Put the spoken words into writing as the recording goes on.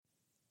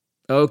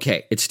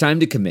Okay, it's time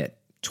to commit.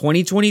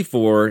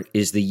 2024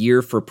 is the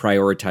year for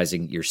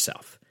prioritizing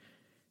yourself.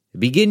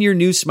 Begin your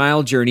new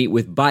smile journey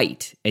with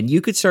Byte, and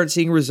you could start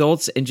seeing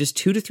results in just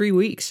 2 to 3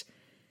 weeks.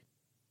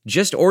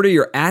 Just order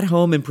your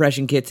at-home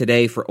impression kit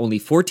today for only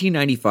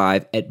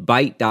 $14.95 at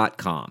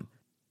Byte.com.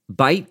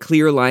 Byte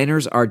clear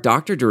liners are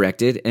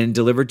doctor-directed and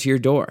delivered to your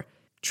door.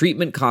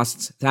 Treatment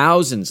costs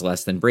thousands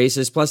less than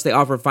braces, plus they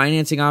offer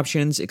financing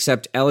options,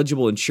 accept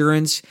eligible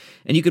insurance,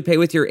 and you could pay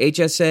with your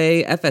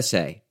HSA,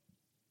 FSA.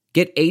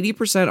 Get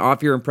 80%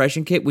 off your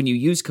impression kit when you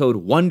use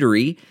code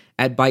WONDERY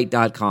at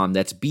Byte.com.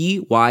 That's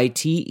BYTE.com.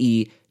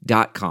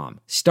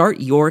 Start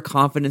your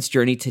confidence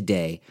journey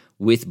today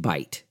with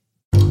Byte.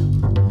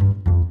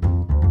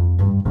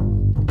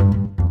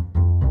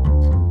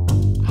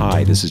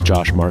 Hi, this is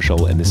Josh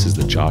Marshall, and this is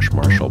the Josh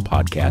Marshall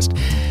Podcast.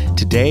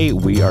 Today,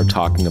 we are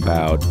talking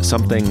about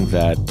something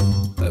that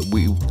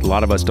a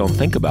lot of us don't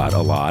think about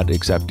a lot,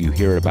 except you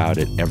hear about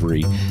it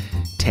every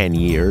 10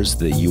 years,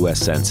 the U.S.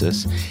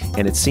 Census,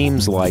 and it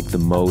seems like the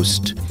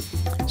most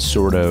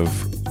sort of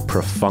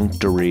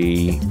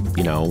perfunctory,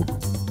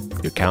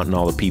 you're counting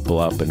all the people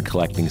up and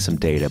collecting some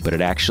data, but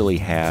it actually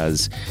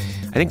has,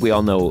 I think we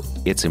all know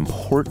it's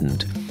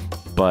important,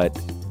 but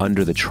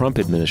under the Trump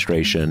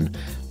administration,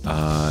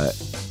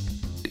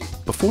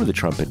 before the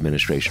Trump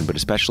administration, but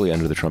especially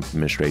under the Trump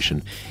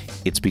administration,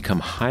 it's become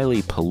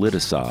highly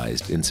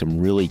politicized in some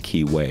really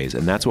key ways,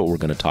 and that's what we're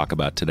going to talk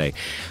about today.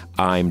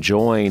 I'm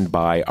joined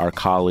by our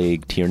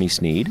colleague, Tierney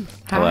Sneed.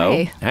 Hello.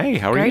 Hi. Hey,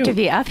 how are you? Great to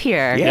be up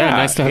here. Yeah,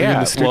 nice to have you in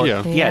the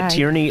studio. Well,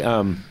 Tierney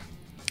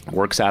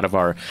works out of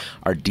our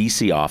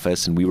D.C.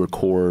 office, and we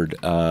record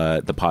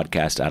the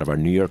podcast out of our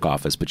New York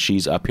office, but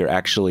she's up here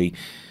actually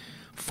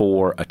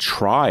for a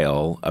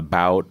trial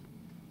about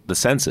the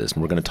census,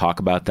 and we're going to talk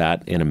about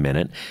that in a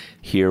minute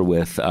here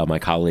with my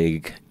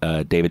colleague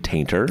David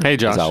Tainter. Hey,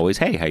 Josh. As always.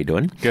 Hey, how you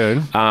doing?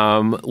 Good.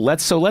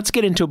 Let's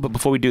get into it, but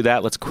before we do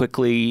that, let's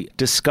quickly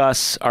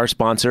discuss our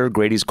sponsor,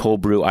 Grady's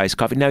Cold Brew Iced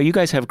Coffee. Now, you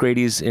guys have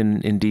Grady's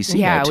in DC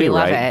now too, we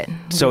love right?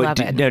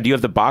 it. Now, do you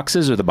have the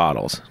boxes or the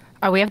bottles?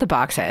 Oh, we have the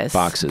boxes.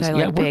 Boxes. They're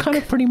Yeah, like we're big. kind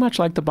of pretty much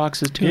like the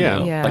boxes too. Yeah.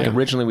 now. Yeah. Like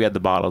originally we had the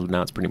bottles, but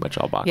now it's pretty much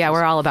all boxes. Yeah,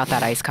 we're all about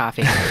that iced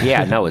coffee.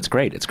 Yeah, no, it's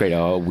great. It's great.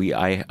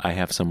 I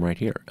have some right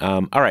here.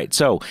 All right,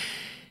 so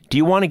do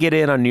you want to get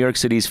in on New York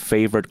City's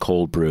favorite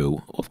cold brew?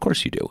 Well, of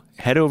course you do.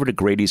 Head over to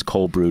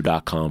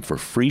Grady'sColdBrew.com for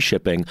free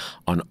shipping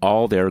on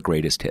all their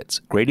greatest hits.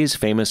 Grady's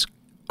famous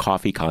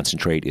coffee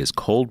concentrate is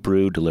cold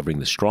brew, delivering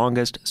the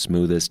strongest,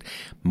 smoothest,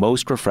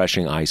 most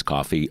refreshing iced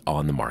coffee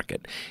on the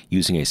market,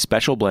 using a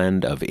special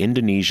blend of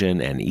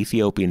Indonesian and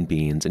Ethiopian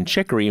beans and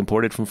chicory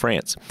imported from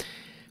France.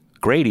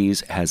 Grady's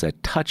has a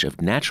touch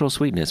of natural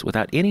sweetness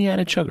without any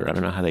added sugar. I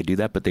don't know how they do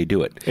that, but they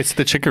do it. It's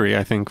the chicory,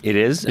 I think. It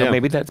is? Yeah. Oh,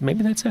 maybe that's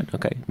it.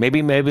 Okay.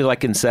 Maybe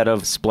like instead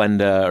of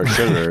Splenda or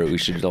sugar, we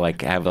should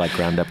have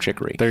ground up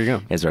chicory. There you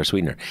go. As our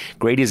sweetener.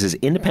 Grady's is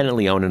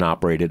independently owned and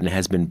operated and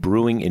has been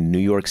brewing in New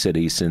York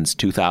City since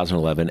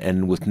 2011,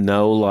 and with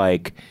no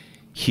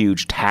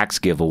huge tax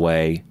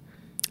giveaway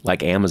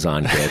like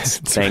Amazon gets,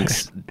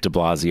 thanks de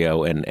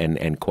Blasio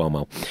and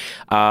Cuomo.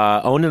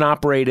 Owned and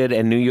operated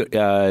and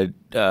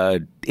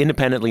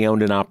independently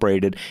owned and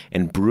operated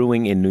and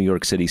brewing in New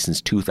York City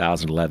since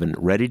 2011.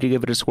 Ready to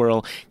give it a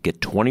swirl? Get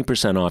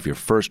 20% off your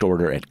first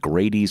order at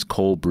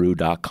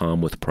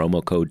Grady'sColdBrew.com with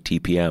promo code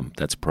TPM.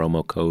 That's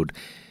promo code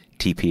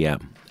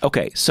TPM.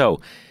 Okay,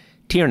 so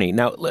Tierney,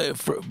 now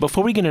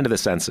before we get into the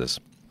census,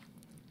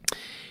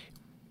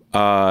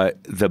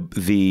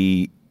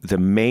 the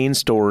main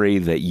story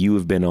that you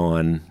have been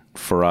on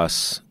for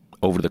us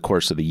over the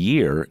course of the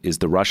year is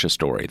the Russia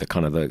story, the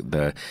kind of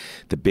the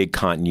big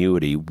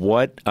continuity.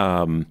 What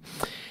do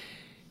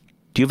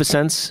you have a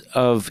sense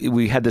of?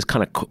 We had this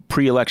kind of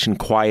pre-election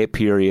quiet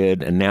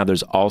period, and now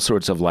there's all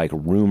sorts of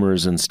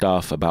rumors and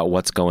stuff about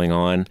what's going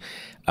on.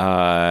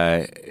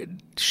 Are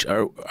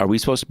we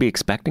supposed to be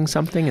expecting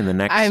something in the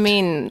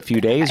next few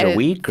days or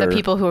week? The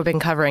people who have been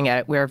covering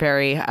it, we're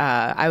very...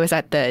 I was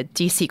at the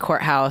D.C.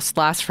 courthouse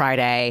last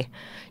Friday,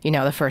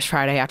 the first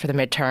Friday after the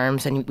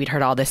midterms, and we'd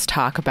heard all this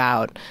talk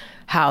about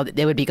how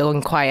they would be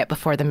going quiet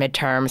before the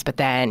midterms, but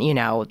then,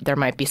 there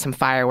might be some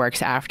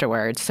fireworks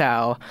afterwards.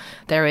 So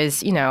there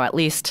was, at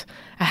least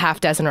a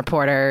half dozen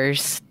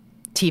reporters,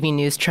 TV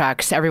news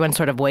trucks, everyone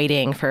sort of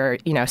waiting for,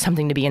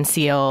 something to be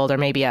unsealed or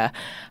maybe a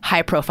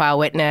high-profile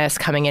witness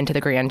coming into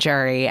the grand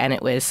jury, and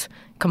it was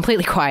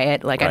completely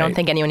quiet. Right. I don't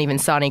think anyone even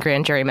saw any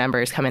grand jury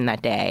members come in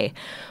that day,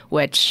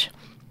 which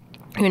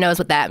who knows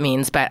what that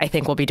means, but I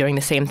think we'll be doing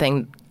the same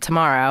thing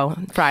tomorrow.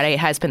 Friday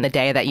has been the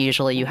day that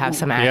usually you have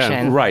some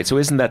action. Yeah. Right. So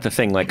isn't that the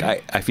thing?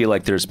 I feel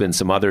like there's been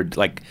some other,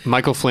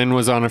 Michael Flynn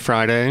was on a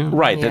Friday.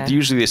 Right. Yeah. That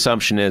usually the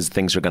assumption is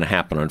things are going to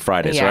happen on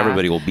Friday, so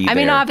everybody will be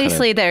there.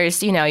 Obviously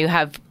there's, you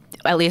have...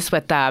 At least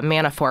with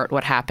Manafort,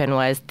 what happened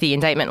was the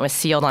indictment was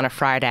sealed on a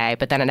Friday,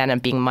 but then it ended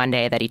up being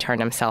Monday that he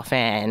turned himself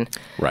in.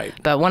 Right.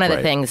 But one of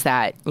the things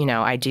that,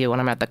 I do when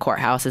I'm at the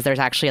courthouse is there's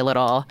actually a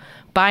little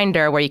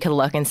binder where you can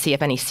look and see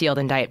if any sealed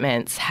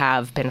indictments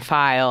have been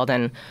filed.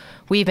 And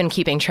we've been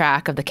keeping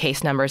track of the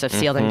case numbers of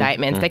sealed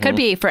indictments. They could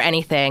be for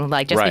anything.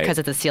 Like, just because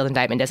it's a sealed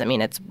indictment doesn't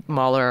mean it's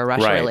Mueller or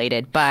Russia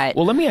related. But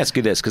well, let me ask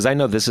you this, because I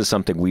know this is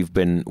something we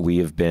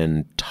have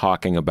been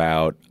talking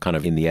about kind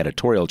of in the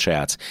editorial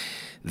chats,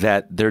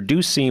 that there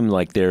do seem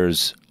like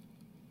there's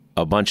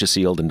a bunch of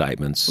sealed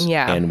indictments,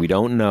 and we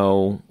don't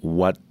know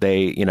what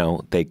they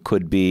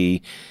could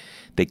be.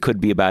 They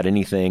could be about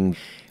anything.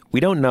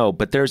 We don't know,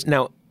 but there's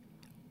now.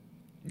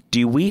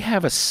 Do we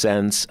have a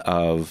sense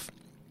of,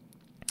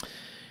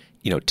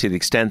 to the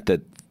extent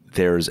that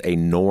there's a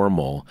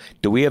normal,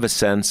 do we have a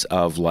sense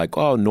of like,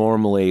 oh,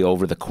 normally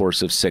over the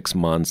course of 6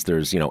 months,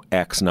 there's,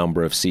 X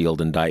number of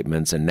sealed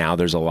indictments and now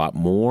there's a lot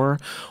more?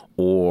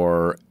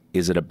 Or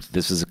is it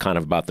this is kind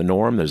of about the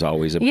norm? There's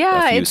always a few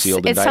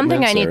sealed indictments? It's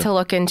something I need to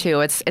look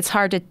into. It's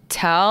hard to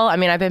tell. I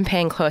mean, I've been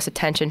paying close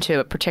attention to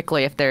it,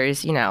 particularly if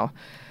there's,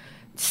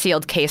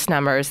 sealed case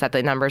numbers, that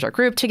the numbers are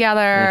grouped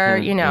together.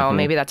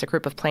 Maybe that's a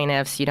group of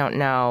plaintiffs. You don't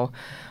know.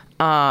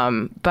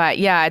 But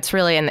yeah, it's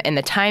really in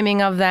the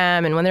timing of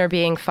them and when they're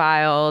being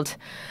filed.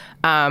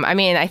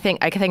 I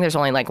think there's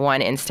only like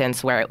one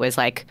instance where it was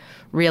like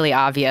really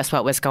obvious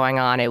what was going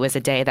on. It was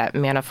a day that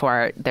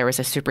Manafort, there was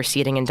a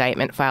superseding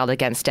indictment filed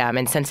against him.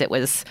 And since it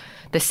was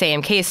the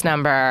same case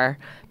number,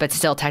 but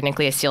still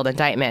technically a sealed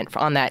indictment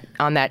on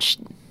that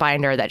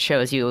binder that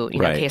shows you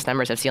case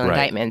numbers of sealed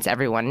indictments,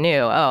 everyone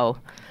knew,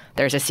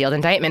 there's a sealed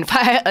indictment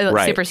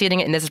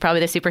superseding, and this is probably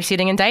the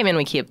superseding indictment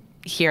we keep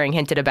hearing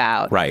hinted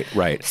about. Right.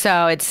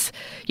 So it's,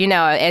 we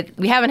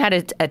haven't had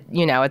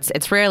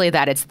it's rarely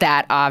that it's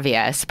that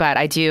obvious, but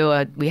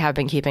we have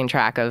been keeping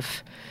track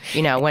of,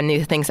 when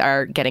new things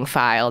are getting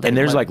filed. And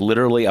there's like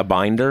literally a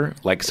binder,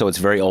 like, so it's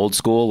very old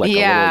school, like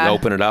you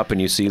open it up and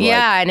you see like.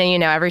 Yeah, and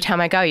then, every time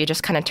I go, you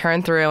just kind of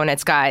turn through and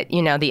it's got,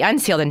 the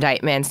unsealed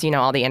indictments,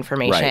 all the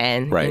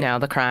information,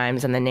 the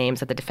crimes and the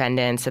names of the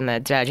defendants and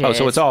the judges. Oh,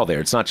 so it's all there.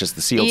 It's not just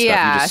the sealed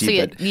stuff. You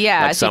just see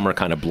that some are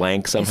kind of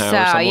blank somehow or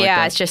something like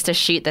that. It's just a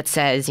sheet that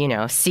says,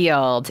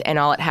 sealed, and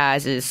all it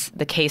has is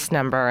the case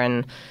number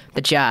and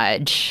the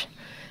judge.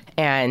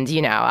 And,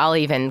 I'll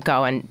even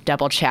go and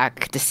double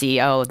check to see,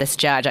 this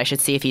judge, I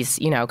should see if he's,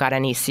 got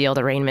any sealed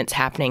arraignments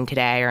happening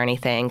today or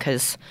anything.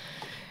 Because,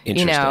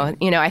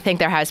 I think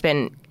there has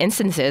been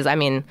instances,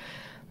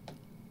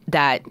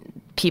 that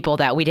people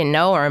that we didn't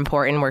know are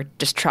important were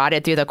just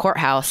trotted through the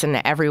courthouse and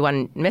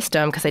everyone missed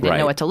them because they didn't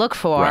know what to look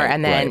for.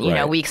 And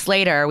then, weeks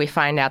later, we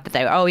find out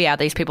that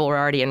these people were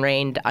already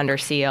arraigned under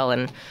seal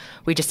and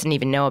we just didn't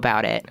even know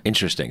about it.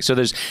 Interesting. So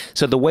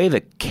the way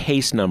the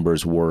case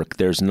numbers work,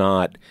 there's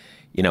not...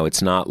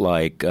 it's not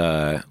like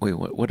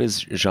what is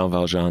Jean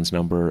Valjean's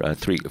number?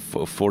 3,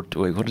 4.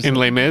 What is in it?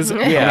 Les Mis?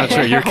 Yeah, I'm not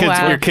sure.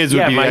 Your kids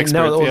would be experts.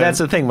 No, that's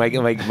the thing.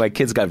 My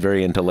kids got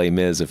very into Les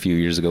Mis a few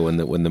years ago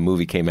when the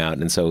movie came out,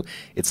 and so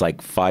it's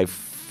like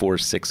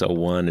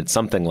 54601. It's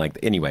something like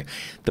anyway.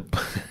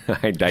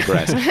 I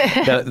digress.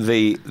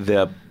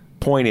 The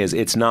point is,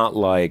 it's not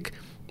like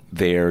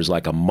there's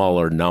like a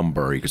Mueller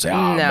number. You could say,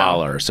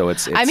 Mueller. So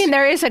it's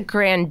there is a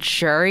grand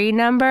jury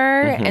number,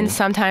 and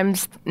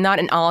sometimes, not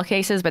in all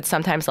cases, but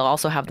sometimes they'll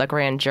also have the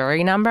grand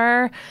jury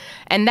number.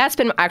 And that's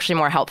been actually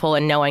more helpful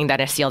in knowing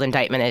that a sealed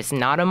indictment is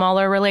not a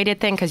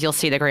Mueller-related thing, because you'll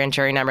see the grand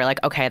jury number,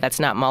 like, okay,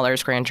 that's not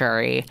Mueller's grand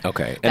jury.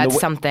 Okay. And that's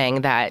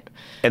something that...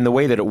 And the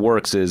way that it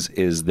works is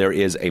there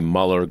is a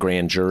Mueller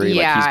grand jury?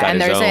 Yeah, like he's got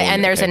and his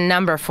own. There's a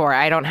number for it.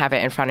 I don't have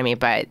it in front of me,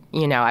 but,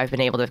 I've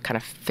been able to kind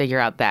of figure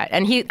out that.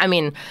 And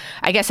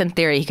I guess in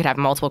theory, he could have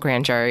multiple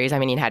grand juries.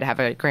 He had to have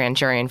a grand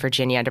jury in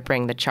Virginia to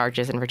bring the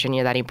charges in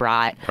Virginia that he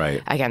brought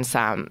against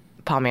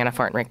Paul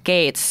Manafort and Rick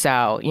Gates.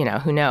 So,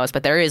 who knows?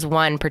 But there is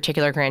one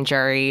particular grand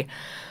jury.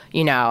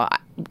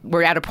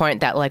 We're at a point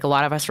that, like, a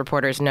lot of us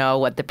reporters know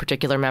what the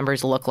particular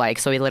members look like,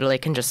 so we literally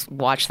can just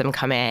watch them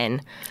come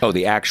in. Oh,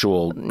 the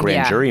actual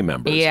grand jury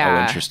members. Yeah.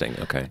 Oh, interesting.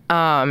 Okay.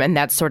 And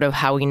that's sort of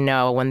how we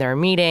know when they're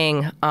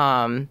meeting.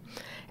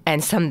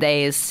 And some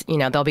days,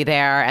 they'll be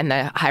there and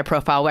the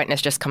high-profile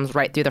witness just comes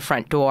right through the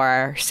front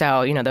door.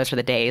 So, those are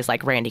the days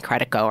like Randy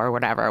Credico or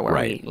whatever, where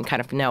we kind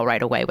of know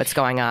right away what's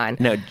going on.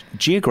 Now,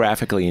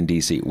 geographically in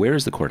D.C., where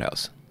is the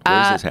courthouse? Where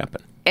does this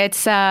happen?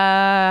 It's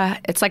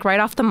like right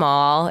off the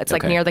mall. It's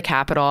like near the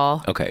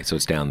Capitol. Okay, so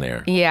it's down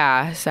there.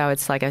 Yeah, so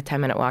it's like a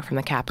 10-minute walk from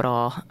the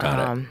Capitol.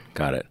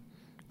 Got it.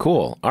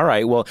 Cool. All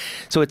right. Well,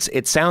 so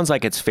it sounds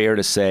like it's fair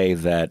to say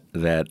that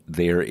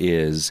there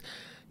is...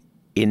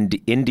 In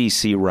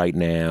D.C. right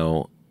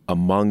now,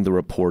 among the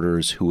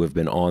reporters who have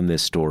been on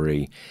this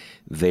story,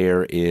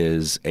 there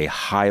is a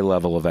high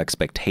level of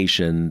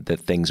expectation that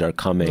things are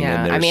coming.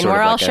 Yeah, and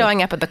we're all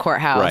showing up at the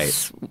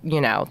courthouse,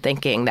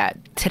 thinking that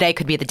today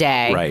could be the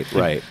day.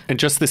 Right. And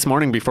just this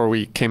morning before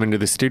we came into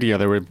the studio,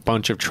 there were a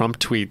bunch of Trump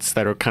tweets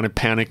that are kind of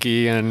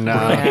panicky and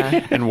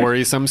and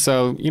worrisome.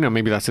 So,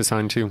 maybe that's a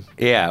sign too.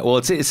 Yeah, well,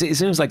 it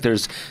seems like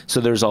there's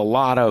a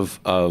lot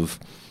of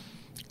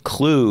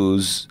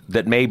clues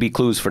that may be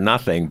clues for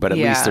nothing, but at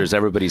least there's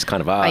everybody's kind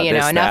of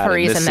this, enough that,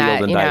 reason and this sealed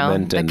that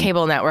indictment the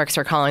cable networks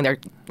are calling their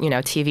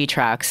TV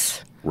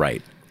trucks.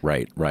 Right.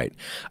 Right.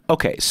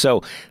 Okay,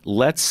 so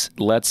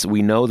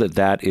we know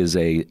that is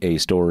a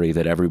story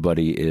that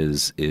everybody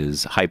is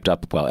hyped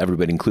up. Well,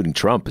 everybody, including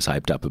Trump, is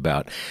hyped up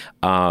about.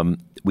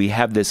 We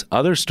have this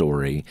other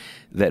story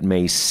that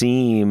may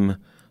seem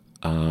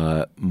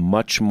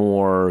much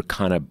more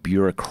kind of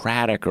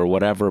bureaucratic or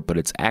whatever, but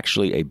it's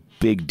actually a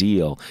big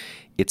deal.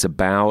 It's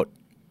about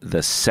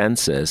the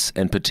census,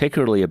 and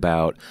particularly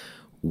about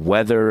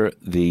whether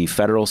the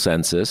federal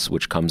census,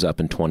 which comes up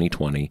in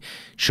 2020,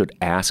 should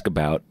ask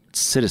about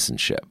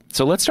citizenship.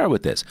 So let's start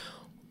with this.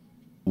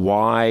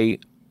 Why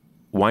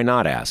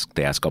not ask?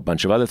 They ask a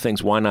bunch of other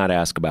things. Why not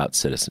ask about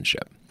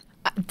citizenship?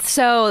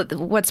 So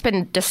what's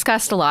been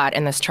discussed a lot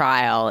in this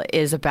trial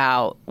is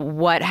about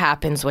what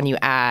happens when you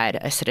add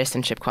a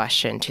citizenship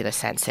question to the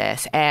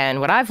census. And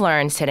what I've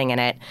learned sitting in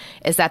it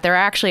is that there are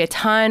actually a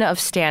ton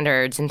of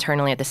standards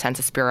internally at the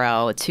Census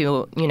Bureau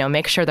to,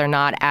 make sure they're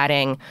not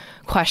adding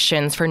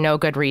questions for no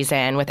good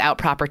reason without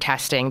proper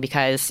testing,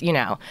 because,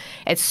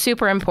 it's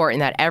super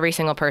important that every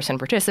single person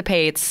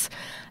participates.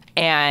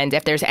 And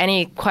if there's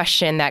any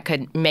question that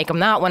could make them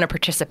not want to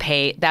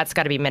participate, that's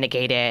got to be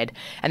mitigated.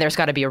 And there's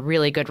got to be a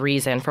really good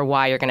reason for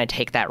why you're going to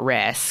take that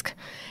risk.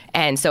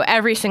 And so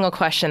every single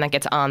question that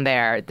gets on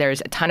there,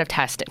 there's a ton of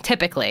testing,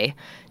 typically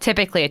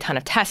a ton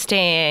of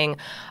testing,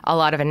 a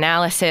lot of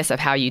analysis of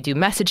how you do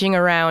messaging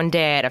around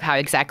it, of how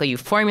exactly you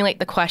formulate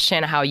the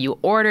question, how you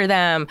order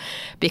them,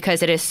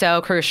 because it is so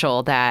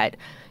crucial that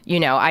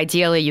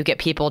ideally you get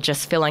people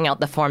just filling out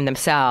the form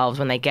themselves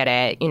when they get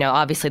it.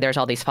 Obviously there's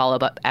all these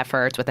follow-up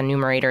efforts with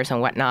enumerators and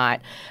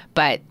whatnot,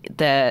 but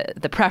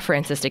the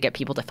preference is to get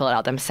people to fill it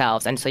out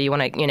themselves. And so you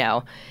want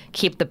to,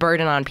 keep the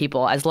burden on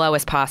people as low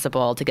as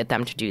possible to get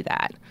them to do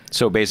that.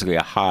 So basically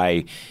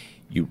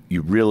you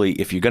really,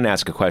 if you're going to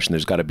ask a question,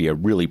 there's got to be a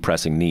really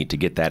pressing need to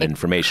get that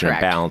information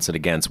Correct. and balance it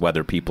against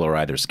whether people are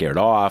either scared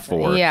off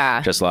or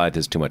just like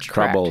there's too much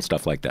trouble, Correct.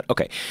 Stuff like that.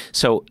 Okay.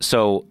 So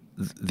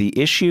the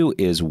issue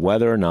is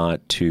whether or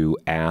not to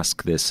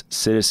ask this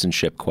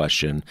citizenship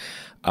question,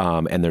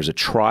 and there's a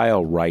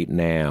trial right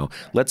now.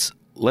 Let's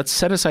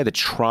set aside the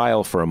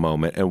trial for a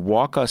moment and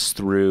walk us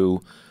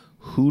through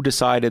who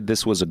decided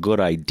this was a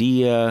good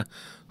idea,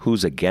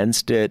 who's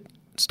against it,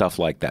 stuff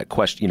like that.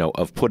 Question,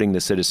 of putting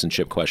the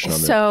citizenship question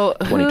on the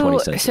 2020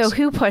 census. So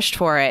who pushed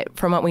for it,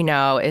 from what we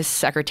know, is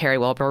Secretary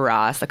Wilbur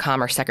Ross, the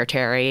Commerce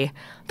Secretary.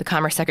 The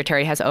Commerce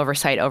Secretary has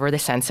oversight over the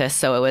census,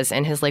 so it was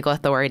in his legal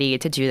authority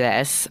to do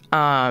this.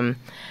 And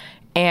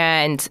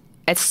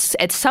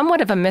it's somewhat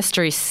of a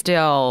mystery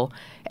still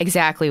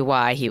exactly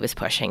why he was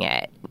pushing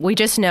it. We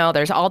just know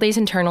there's all these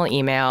internal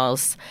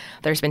emails.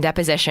 There's been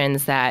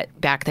depositions that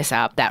back this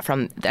up, that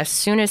from as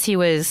soon as he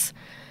was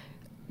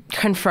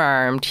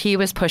confirmed, he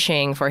was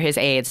pushing for his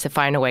aides to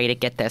find a way to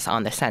get this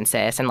on the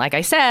census. And like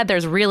I said,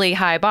 there's really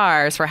high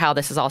bars for how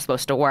this is all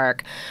supposed to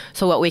work.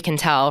 So what we can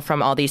tell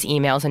from all these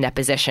emails and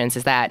depositions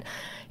is that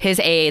his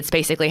aides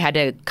basically had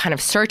to kind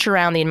of search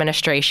around the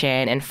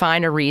administration and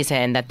find a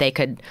reason that they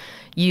could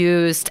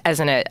use as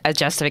a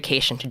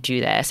justification to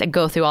do this and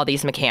go through all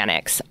these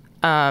mechanics.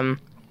 And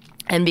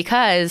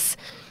because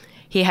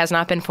he has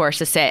not been forced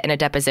to sit in a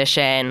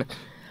deposition,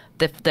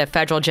 the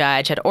federal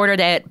judge had ordered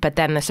it, but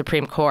then the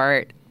Supreme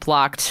Court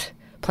blocked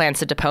plans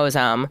to depose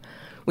him.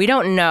 We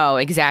don't know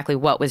exactly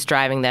what was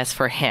driving this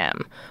for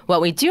him. What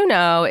we do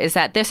know is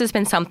that this has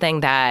been something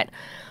that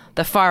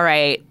the far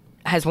right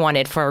has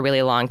wanted for a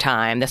really long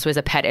time. This was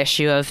a pet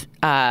issue of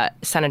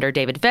Senator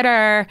David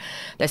Vitter.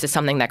 This is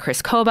something that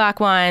Chris Kobach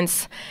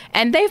wants.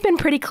 And they've been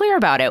pretty clear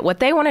about it.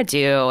 What they want to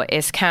do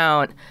is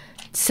count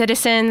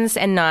citizens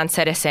and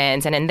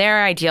non-citizens, and in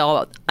their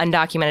ideal,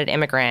 undocumented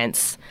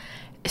immigrants,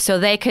 so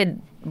they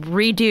could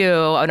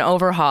redo and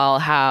overhaul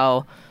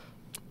how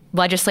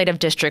legislative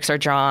districts are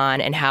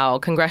drawn and how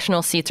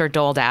congressional seats are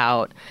doled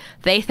out.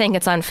 They think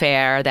it's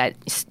unfair that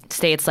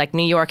states like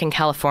New York and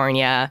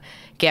California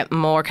get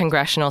more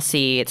congressional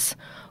seats,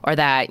 or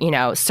that,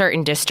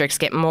 certain districts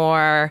get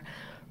more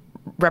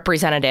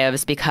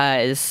representatives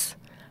because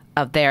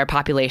of their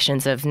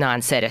populations of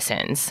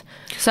non-citizens.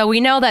 So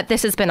we know that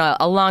this has been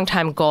a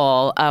long-time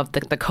goal of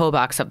the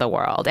Kobachs of the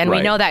world. And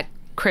we know that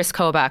Chris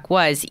Kobach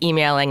was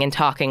emailing and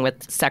talking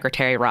with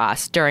Secretary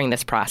Ross during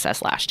this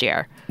process last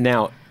year.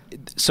 Now,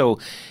 so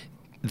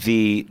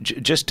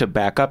just to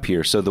back up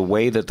here, so the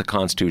way that the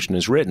Constitution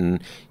is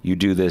written, you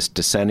do this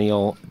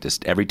decennial,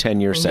 just every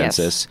 10-year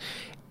census,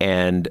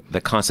 and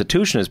the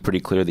Constitution is pretty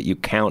clear that you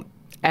count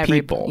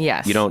people.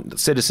 Yes. You don't,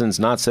 citizens,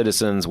 not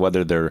citizens,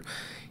 whether they're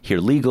here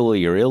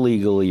legally or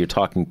illegally, you're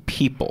talking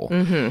people.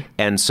 Mm-hmm.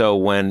 And so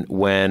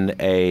when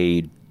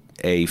a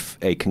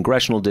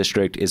congressional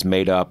district is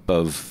made up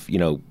of,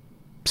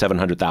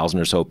 700,000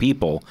 or so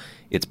people,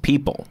 it's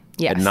people.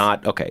 Yes. And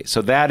not,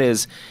 so that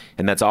is,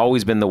 and that's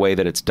always been the way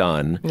that it's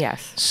done.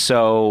 Yes.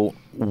 So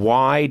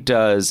why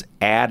does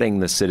adding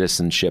the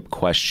citizenship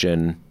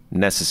question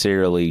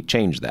necessarily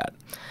change that?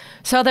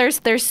 So there's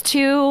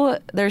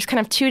kind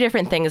of two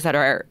different things that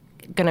are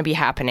going to be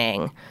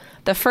happening.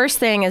 The first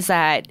thing is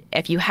that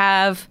if you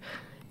have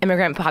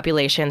immigrant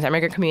populations,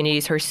 immigrant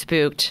communities who are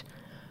spooked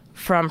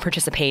from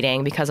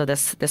participating because of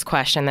this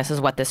question. This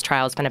is what this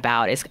trial has been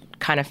about, is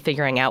kind of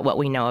figuring out what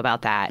we know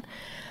about that.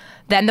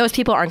 Then those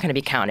people aren't going to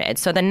be counted.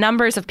 So the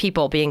numbers of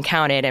people being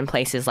counted in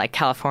places like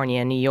California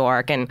and New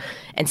York and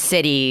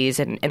cities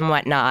and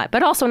whatnot,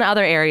 but also in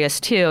other areas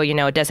too,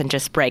 it doesn't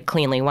just break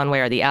cleanly one way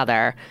or the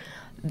other.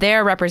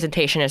 Their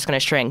representation is going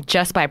to shrink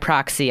just by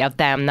proxy of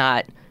them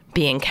not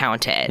being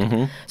counted.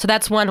 Mm-hmm. So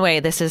that's one way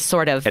this is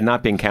sort of... And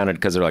not being counted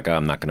because they're like, oh,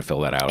 I'm not going to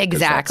fill that out.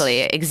 Exactly.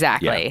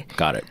 Yeah,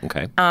 got it.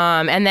 Okay.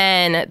 And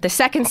then the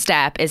second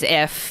step is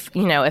if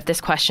this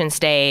question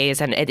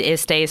stays and it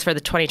stays for the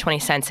 2020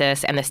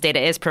 census and this data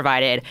is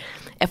provided,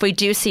 if we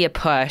do see a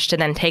push to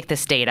then take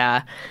this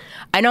data,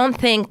 I don't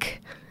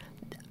think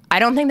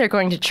they're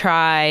going to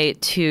try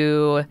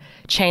to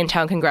change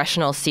how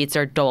congressional seats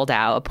are doled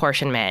out,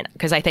 apportionment,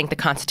 because I think the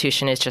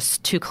Constitution is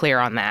just too clear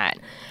on that.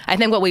 I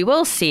think what we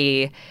will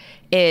see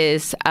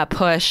is a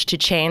push to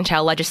change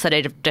how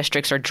legislative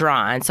districts are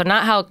drawn. So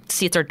not how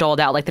seats are doled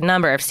out, like the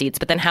number of seats,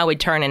 but then how we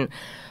turn and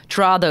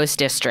draw those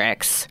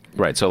districts.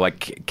 Right. So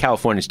like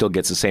California still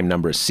gets the same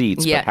number of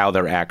seats, but how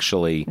they're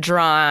actually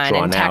drawn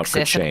in out Texas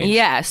could change.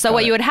 Yeah. So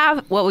what you would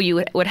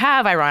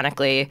have,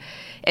 ironically,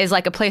 is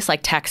like a place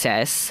like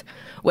Texas,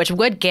 which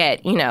would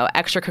get,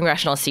 extra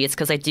congressional seats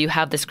because they do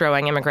have this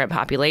growing immigrant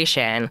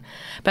population.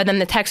 But then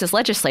the Texas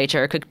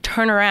legislature could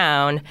turn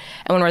around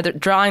and when we're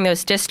drawing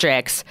those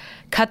districts,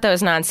 cut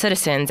those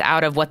non-citizens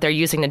out of what they're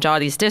using to draw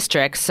these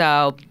districts.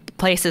 So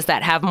places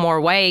that have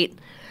more white,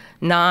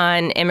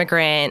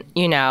 non-immigrant,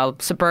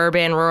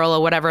 suburban, rural,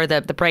 or whatever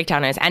the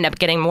breakdown is, end up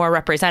getting more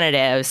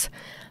representatives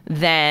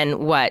than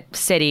what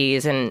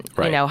cities and,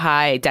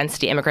 high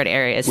density immigrant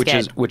areas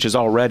get. Which is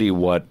already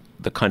what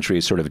the country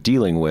is sort of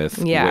dealing with,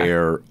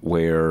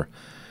 where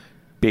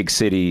big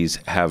cities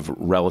have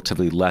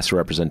relatively less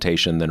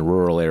representation than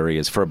rural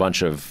areas for a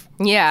bunch of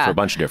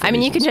different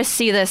reasons. You can just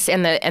see this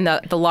in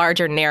the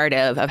larger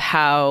narrative of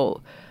how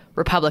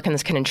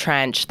Republicans can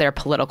entrench their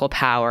political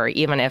power,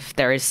 even if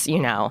there's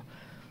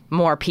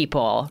more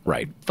people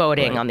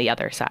voting on the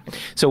other side.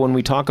 So when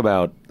we talk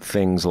about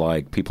things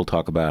like people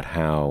talk about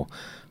how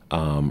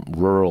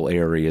rural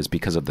areas,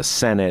 because of the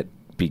Senate,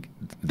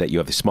 that you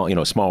have the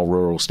small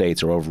rural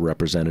states are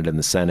overrepresented in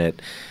the Senate,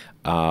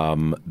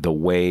 the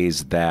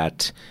ways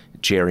that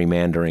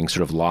gerrymandering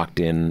sort of locked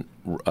in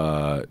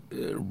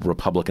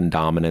Republican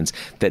dominance,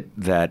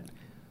 that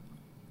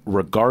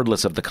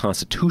regardless of the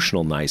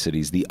constitutional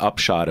niceties, the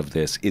upshot of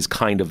this is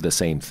kind of the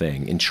same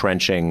thing,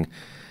 entrenching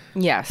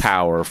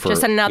power for...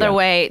 Just another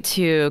way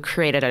to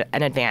create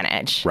an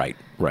advantage. Right.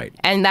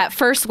 And that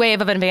first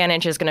wave of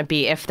advantage is going to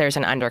be if there's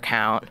an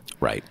undercount.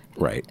 Right.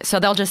 So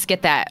they'll just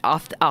get that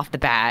off the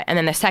bat. And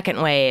then the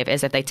second wave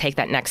is if they take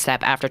that next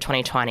step after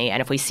 2020.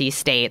 And if we see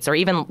states or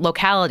even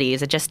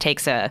localities, it just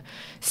takes a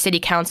city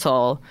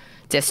council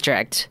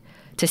district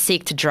to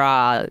seek to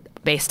draw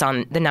based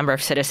on the number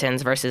of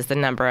citizens versus the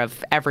number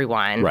of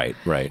everyone. Right.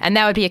 And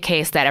that would be a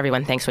case that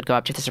everyone thinks would go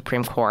up to the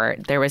Supreme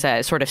Court. There was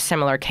a sort of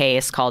similar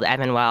case called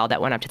Evanwell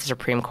that went up to the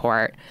Supreme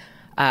Court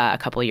a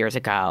couple of years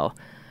ago.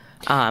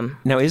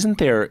 Now, isn't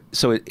there?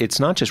 So it's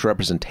not just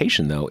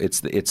representation, though.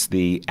 It's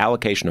the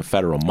allocation of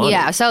federal money.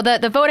 Yeah. So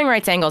the voting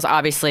rights angle has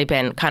obviously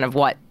been kind of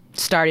what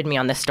started me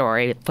on this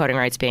story. Voting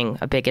rights being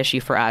a big issue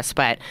for us,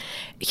 but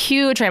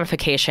huge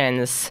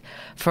ramifications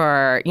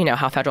for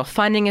how federal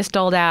funding is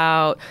doled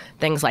out.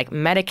 Things like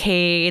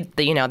Medicaid,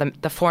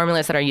 the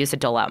formulas that are used to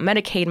dole out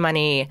Medicaid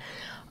money,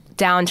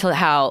 down to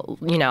how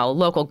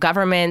local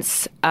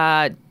governments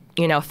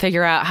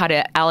figure out how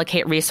to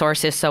allocate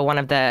resources. So one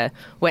of the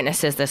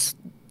witnesses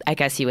I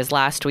guess he was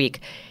last week,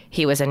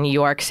 he was a New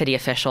York City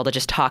official to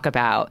just talk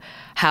about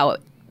how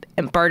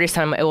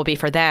burdensome it will be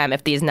for them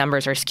if these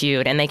numbers are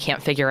skewed and they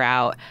can't figure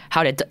out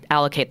how to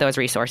allocate those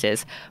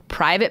resources.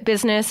 Private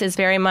business is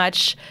very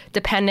much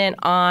dependent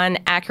on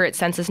accurate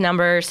census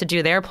numbers to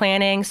do their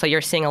planning. So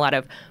you're seeing a lot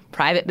of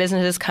private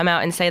businesses come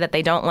out and say that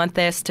they don't want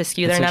this to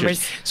skew their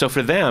numbers. So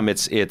for them,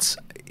 it's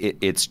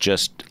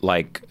just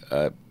like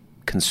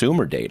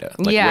consumer data,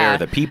 like where are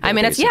the people?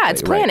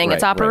 It's planning,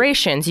 it's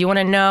operations. You want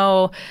to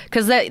know,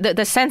 because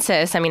the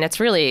census, it's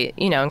really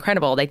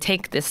incredible. They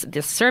take this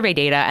survey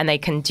data and they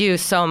can do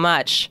so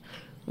much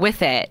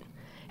with it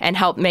and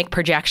help make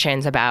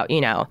projections about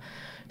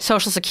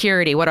Social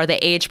Security, what are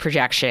the age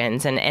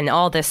projections, and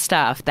all this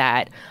stuff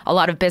that a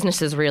lot of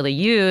businesses really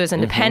use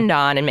and depend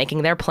on in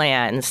making their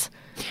plans.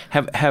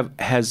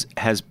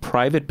 Has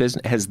private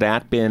business, has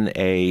that been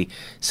a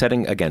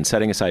setting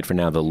aside for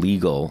now the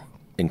legal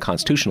and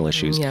constitutional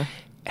issues,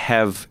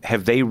 have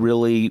they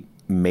really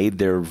made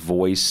their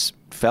voice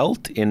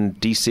felt in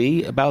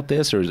D.C. about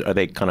this, or are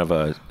they kind of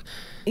a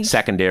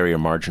secondary or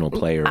marginal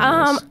player in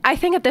this? I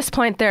think at this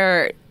point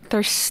they're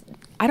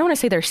I don't want to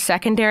say they're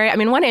secondary.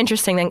 One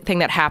interesting thing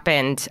that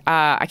happened,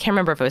 I can't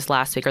remember if it was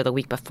last week or the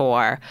week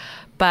before,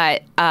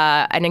 but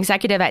an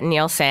executive at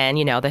Nielsen,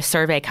 the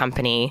survey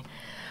company,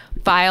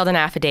 filed an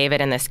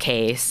affidavit in this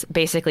case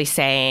basically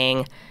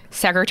saying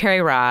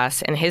Secretary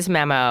Ross, in his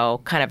memo,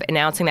 kind of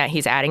announcing that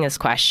he's adding this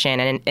question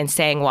and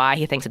saying why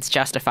he thinks it's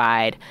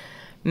justified,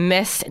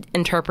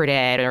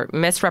 misinterpreted or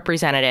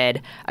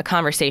misrepresented a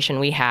conversation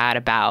we had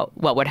about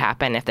what would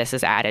happen if this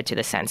is added to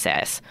the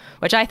census,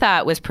 which I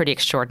thought was pretty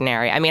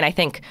extraordinary. I mean, I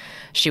think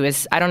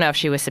I don't know if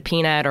she was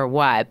subpoenaed or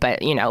what, but,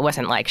 it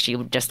wasn't like she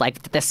just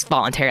liked this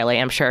voluntarily.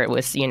 I'm sure it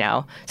was,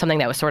 something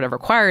that was sort of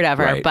required of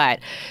her. Right. But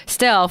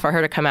still, for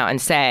her to come out and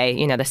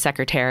say, the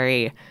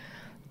secretary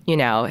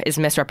is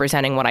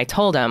misrepresenting what I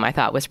told him, I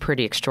thought was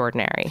pretty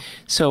extraordinary.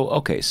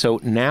 So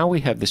now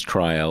we have this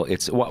trial.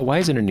 Why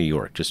is it in New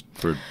York? Just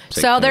for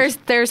sake So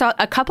of there's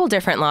a couple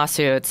different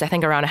lawsuits, I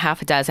think around a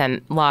half a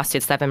dozen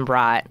lawsuits that have been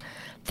brought.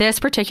 This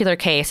particular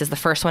case is the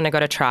first one to go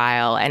to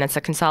trial, and it's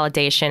a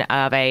consolidation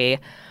of a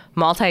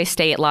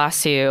multi-state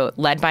lawsuit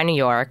led by New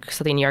York,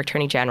 so the New York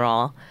Attorney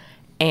General,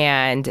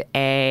 and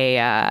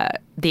the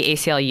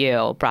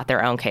ACLU brought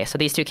their own case. So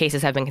these two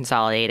cases have been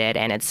consolidated,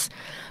 and it's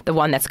the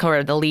one that's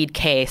sort of the lead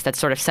case that's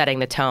sort of setting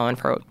the tone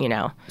for,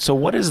 So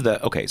what is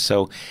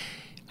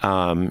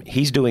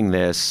he's doing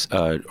this,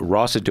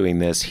 Ross is doing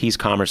this, he's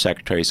Commerce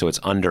Secretary, so it's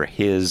under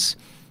his,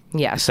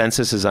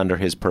 Census is under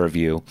his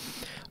purview.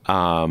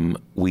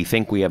 We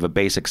think we have a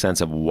basic sense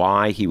of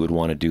why he would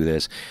want to do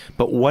this,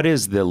 but what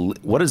is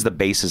the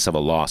basis of a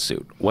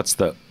lawsuit?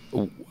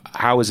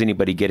 How is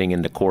anybody getting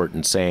into court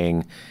and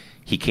saying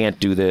he can't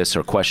do this,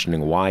 or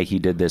questioning why he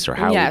did this or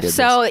how he did this?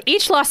 So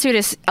each lawsuit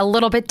is a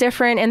little bit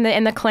different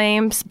in the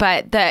claims,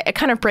 but it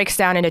kind of breaks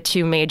down into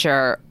two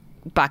major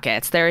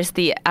buckets. There's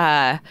the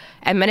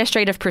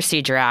Administrative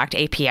Procedure Act,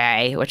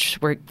 APA, which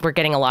we're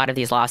getting a lot of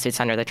these lawsuits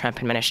under the Trump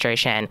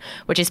administration,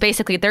 which is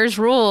basically there's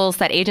rules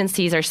that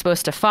agencies are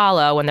supposed to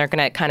follow when they're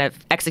going to kind of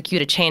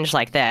execute a change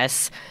like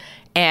this.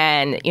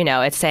 And,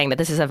 it's saying that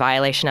this is a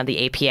violation of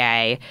the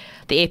APA.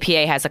 The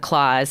APA has a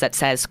clause that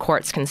says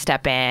courts can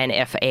step in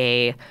if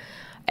a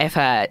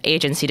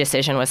agency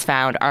decision was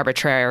found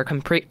arbitrary or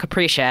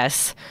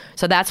capricious.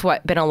 So that's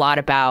what been a lot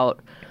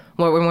about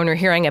when we're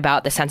hearing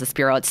about the Census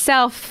Bureau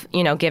itself,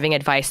 giving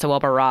advice to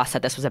Wilbur Ross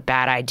that this was a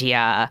bad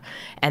idea,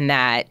 and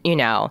that,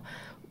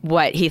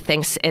 what he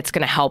thinks it's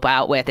going to help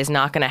out with is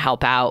not going to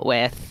help out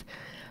with.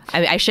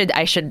 I should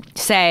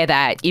say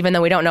that even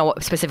though we don't know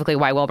specifically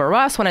why Wilbur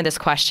Ross wanted this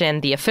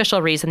question, the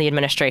official reason the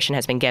administration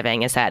has been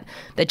giving is that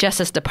the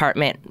Justice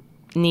Department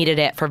needed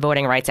it for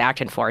Voting Rights Act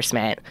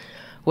enforcement,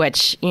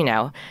 which,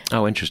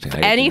 Oh, interesting.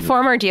 Any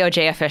former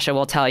DOJ official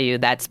will tell you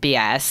that's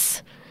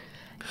BS.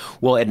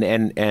 Well,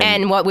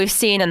 and what we've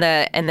seen in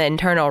the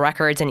internal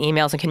records and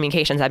emails and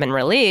communications that have been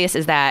released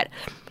is that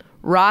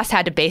Ross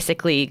had to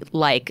basically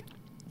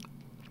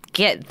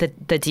get the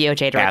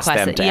DOJ to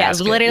request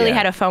it.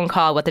 Had a phone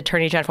call with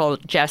Attorney General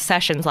Jeff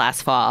Sessions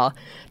last fall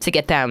to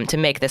get them to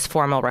make this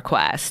formal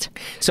request.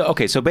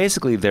 So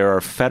basically there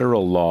are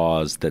federal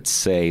laws that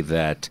say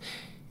that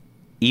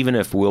even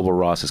if Wilbur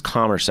Ross is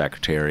Commerce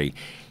Secretary,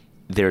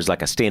 there's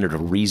like a standard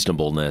of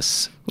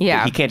reasonableness.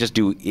 Yeah. He can't just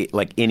do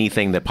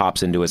anything that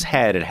pops into his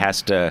head. It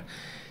has to,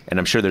 and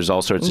I'm sure there's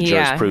all sorts of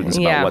jurisprudence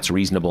about what's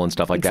reasonable and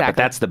stuff like that. But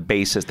that's the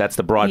basis, that's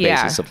the broad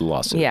basis of the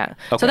lawsuit. Yeah.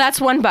 Okay. So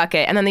that's one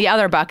bucket. And then the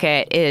other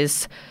bucket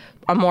is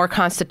a more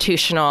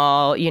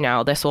constitutional,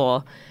 this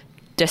will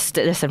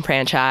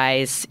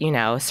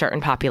disenfranchise,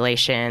 certain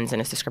populations, and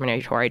it's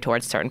discriminatory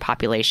towards certain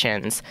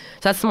populations. So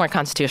that's the more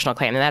constitutional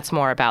claim, and that's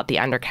more about the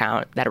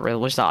undercount that it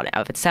will result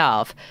of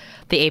itself.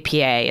 The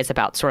APA is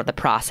about sort of the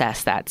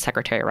process that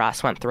Secretary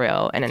Ross went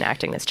through in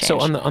enacting this change. So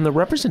on the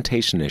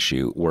representation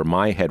issue, where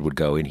my head would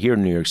go, and here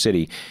in New York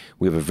City,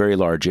 we have a very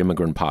large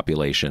immigrant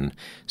population.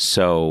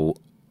 So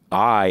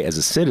I, as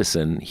a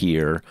citizen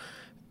here,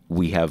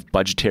 we have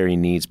budgetary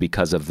needs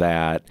because of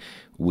that.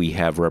 We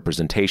have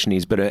representation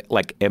needs, but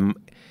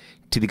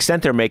to the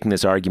extent they're making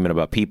this argument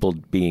about people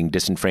being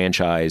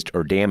disenfranchised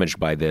or damaged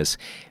by this,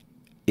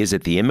 is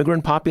it the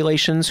immigrant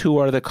populations who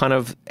are the kind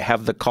of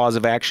have the cause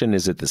of action?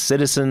 Is it the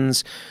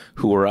citizens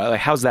who are?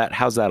 How's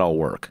that all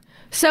work?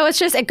 So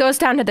it goes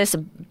down to this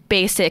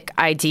basic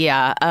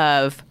idea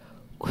of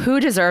who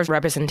deserves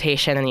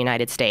representation in the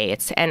United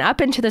States, and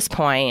up until this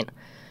point,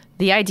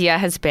 the idea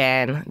has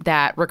been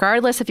that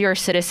regardless if you're a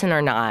citizen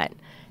or not,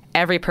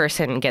 every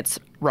person gets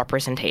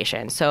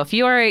representation. So if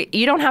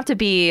you don't have to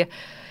be,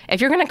 if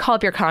you're going to call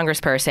up your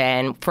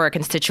congressperson for a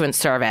constituent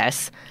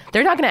service,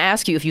 they're not going to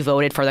ask you if you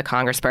voted for the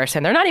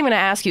congressperson. They're not even going to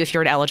ask you if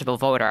you're an eligible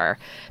voter.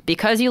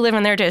 Because you live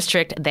in their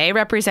district, they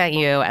represent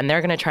you, and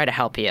they're going to try to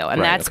help you.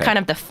 And that's kind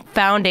of the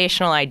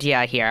foundational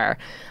idea here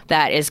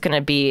that is going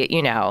to be,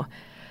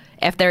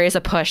 if there is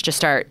a push to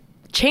start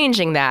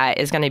changing that,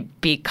 is going to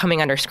be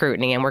coming under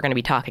scrutiny, and we're going to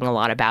be talking a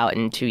lot about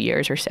in 2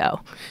 years or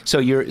so.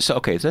 So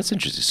that's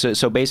interesting.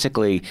 So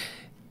basically,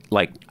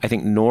 I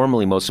think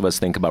normally most of us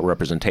think about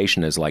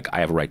representation as I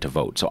have a right to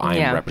vote, so I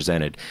am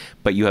represented.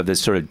 But you have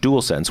this sort of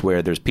dual sense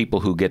where there's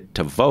people who get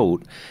to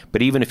vote,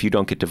 but even if you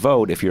don't get to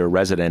vote, if you're a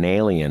resident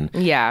alien,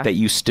 that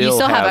you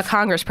still have a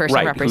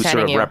congresperson representing who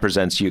sort of you.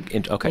 Represents you.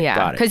 Got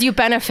it. Because you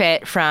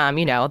benefit from,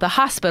 the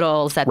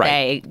hospitals that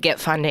they get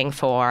funding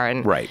for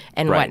and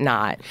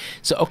whatnot.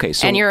 So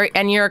and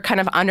you're kind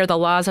of under the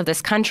laws of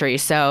this country,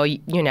 so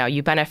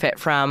you benefit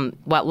from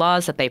what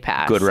laws that they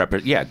pass.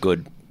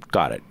 Good.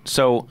 Got it.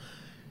 So.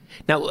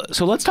 Now,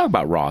 so let's talk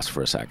about Ross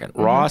for a second.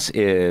 Ross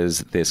is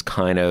this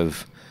kind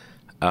of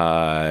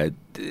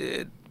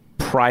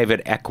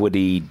private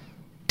equity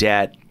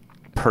debt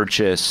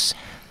purchase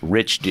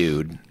rich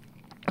dude.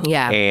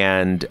 Yeah.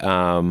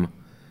 And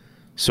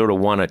sort of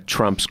one of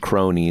Trump's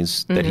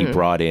cronies that he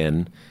brought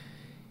in.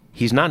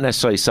 He's not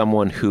necessarily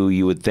someone who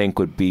you would think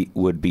would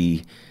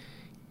be,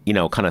 you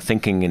know, kind of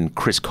thinking in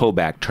Chris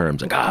Kobach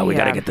terms, like, we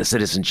got to get the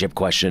citizenship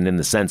question in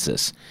the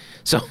census.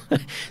 So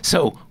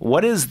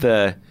what is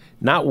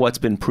not what's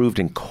been proved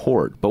in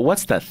court, but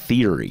what's the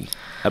theory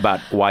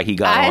about why he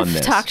got on this?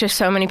 I've talked to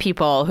so many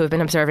people who've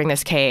been observing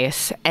this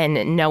case,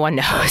 and no one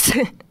knows.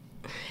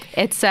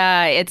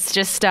 It's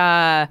just,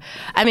 I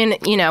mean,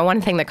 you know, one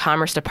thing the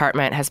Commerce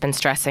Department has been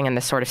stressing in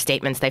the sort of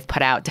statements they've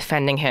put out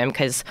defending him,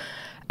 because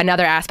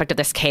another aspect of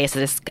this case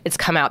is it's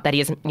come out that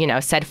he's, you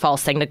know, said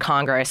false thing to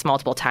Congress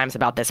multiple times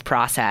about this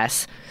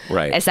process.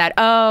 Right. Is that,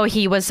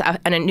 he was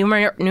an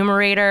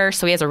enumerator,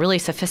 so he has a really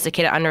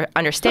sophisticated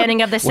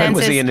understanding of the census. When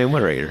was he an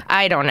enumerator?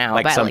 I don't know.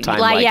 Like but sometime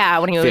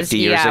when he was 50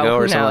 years ago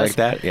or who something knows? like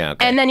that? Yeah.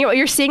 Okay. And then what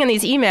you're seeing in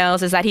these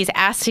emails is that he's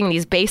asking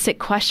these basic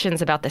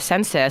questions about the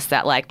census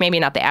that, like, maybe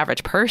not the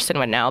average person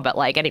would know, but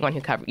like anyone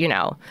who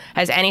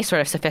has any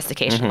sort of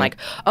sophistication. Like,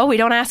 we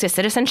don't ask a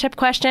citizenship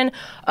question.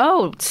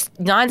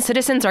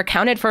 Non-citizens are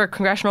counted for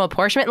congressional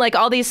apportionment. Like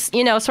all these,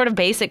 you know, sort of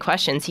basic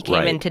questions he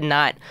came into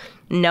not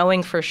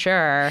knowing for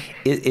sure.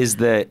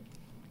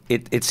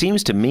 It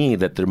seems to me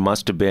that there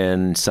must have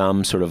been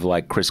some sort of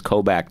like Chris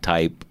Kobach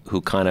type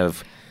who kind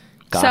of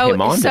got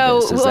him onto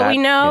this. So what we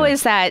know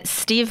is that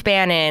Steve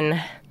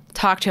Bannon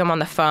talked to him on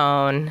the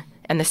phone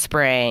in the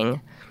spring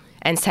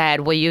and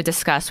said, will you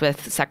discuss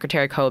with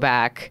Secretary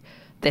Kobach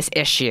this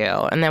issue?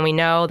 And then we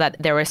know that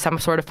there was some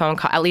sort of phone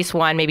call, at least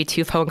one, maybe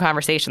two phone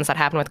conversations that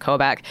happened with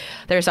Kobach.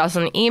 There's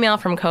also an email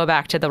from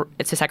Kobach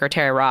to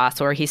Secretary Ross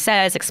where he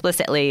says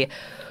explicitly,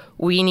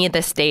 we need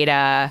this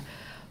data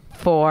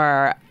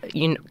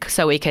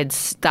so we could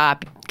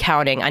stop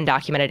counting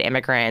undocumented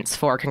immigrants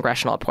for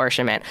congressional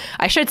apportionment.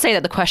 I should say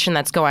that the question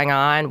that's going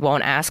on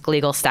won't ask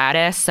legal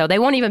status, so they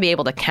won't even be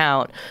able to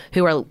count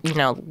who are, you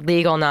know,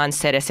 legal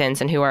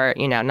non-citizens and who are,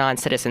 you know,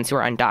 non-citizens who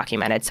are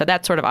undocumented. So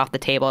that's sort of off the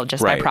table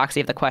just by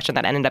proxy of the question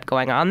that ended up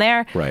going on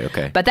there. Right,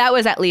 okay. But that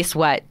was at least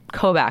what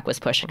Kobach was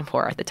pushing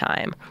for at the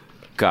time.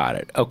 Got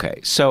it.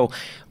 Okay. So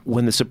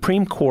when the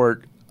Supreme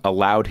Court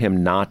allowed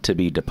him not to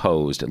be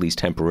deposed, at least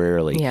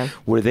temporarily,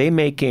 were they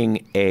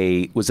making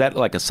was that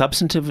like a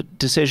substantive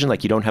decision,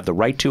 like you don't have the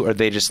right to, or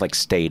they just like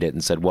stayed it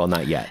and said, well,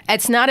 not yet?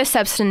 It's not a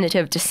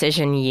substantive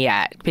decision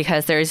yet,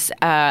 because there's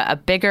a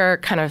bigger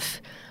kind of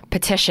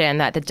petition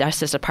that the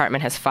Justice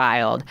Department has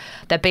filed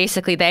that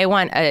basically they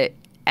want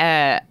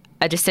a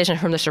decision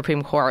from the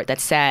Supreme Court that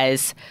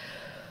says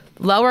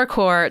lower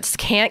courts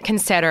can't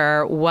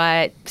consider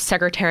what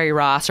Secretary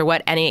Ross or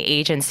what any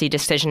agency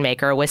decision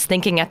maker was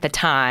thinking at the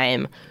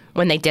time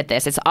when they did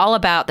this. It's all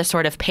about the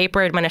sort of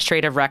paper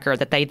administrative record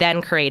that they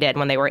then created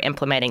when they were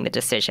implementing the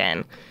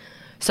decision.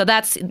 So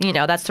that's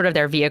sort of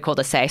their vehicle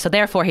to say, so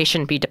therefore he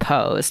shouldn't be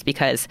deposed,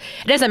 because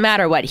it doesn't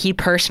matter what he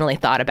personally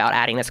thought about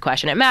adding this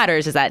question. It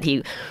matters is that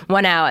he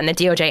went out and the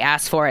DOJ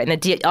asked for it,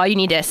 and all you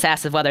need to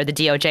assess is whether the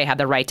DOJ had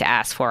the right to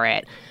ask for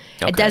it.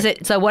 Okay. It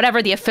doesn't. So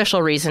whatever the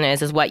official reason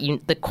is what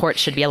the court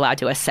should be allowed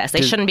to assess.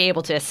 They shouldn't be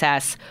able to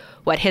assess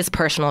what his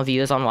personal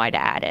views on why to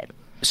add it.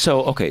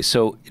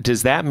 So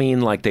does that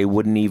mean like they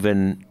wouldn't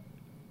even,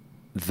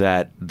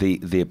 that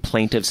the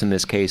plaintiffs in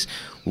this case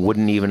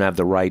wouldn't even have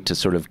the right to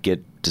sort of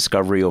get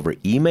discovery over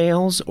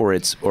emails, or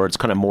it's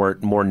kind of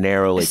more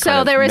narrowly?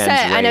 So there was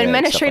an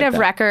administrative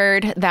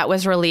record that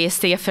was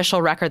released, the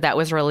official record that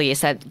was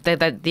released. That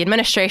the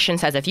administration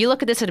says, if you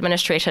look at this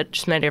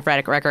administrative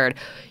record,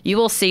 you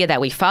will see that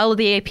we followed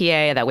the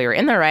APA, that we were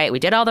in the right, we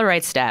did all the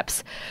right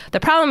steps. The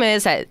problem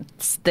is that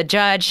the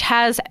judge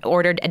has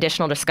ordered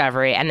additional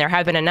discovery, and there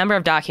have been a number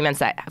of documents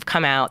that have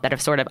come out that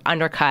have sort of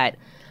undercut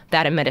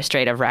that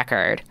administrative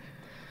record.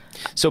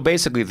 So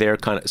basically they're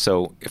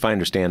so if I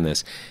understand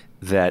this,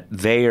 that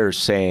they are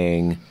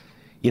saying,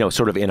 you know,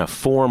 sort of in a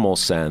formal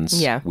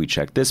sense, we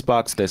checked this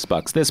box, this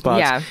box, this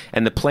box,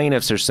 and the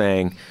plaintiffs are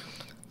saying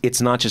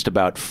it's not just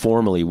about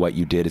formally what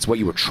you did, it's what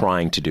you were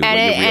trying to do.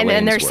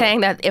 And they're saying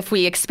that if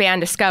we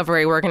expand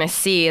discovery, we're going to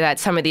see that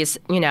some of these,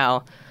 you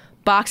know,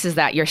 boxes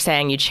that you're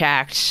saying you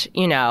checked,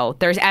 you know,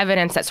 there's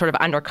evidence that sort of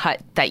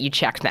undercut that you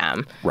checked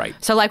them. Right.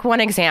 So like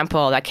one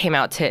example that came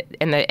out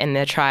in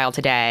the trial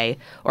today,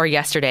 or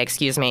yesterday,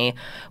 excuse me,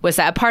 was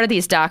that a part of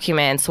these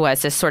documents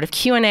was this sort of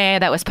Q&A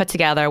that was put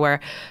together where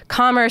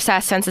Commerce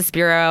asked Census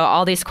Bureau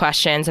all these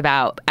questions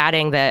about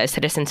adding the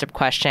citizenship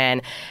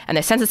question, and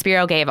the Census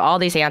Bureau gave all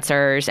these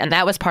answers, and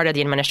that was part of the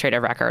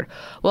administrative record.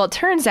 Well, it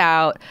turns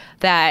out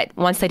that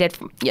once they did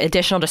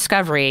additional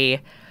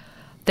discovery,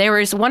 there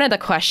was one of the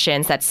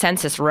questions that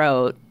Census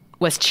wrote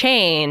was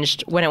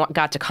changed when it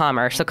got to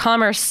Commerce. So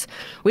Commerce,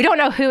 we don't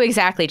know who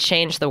exactly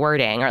changed the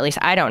wording, or at least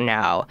I don't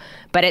know.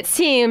 But it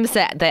seems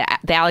that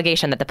the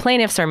allegation that the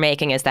plaintiffs are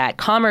making is that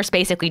Commerce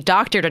basically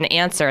doctored an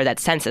answer that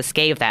Census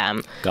gave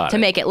them to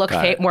make it look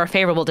more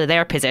favorable to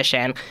their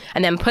position,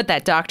 and then put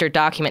that doctored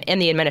document in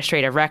the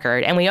administrative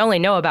record. And we only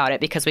know about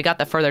it because we got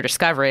the further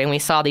discovery, and we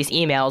saw these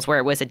emails where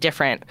it was a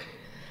different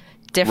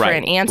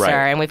answer.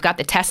 And we've got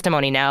the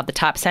testimony now of the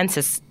top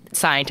census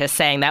scientist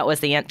saying that was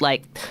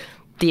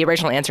the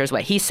original answer is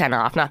what he sent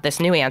off, not this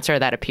new answer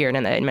that appeared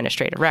in the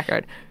administrative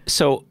record.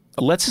 So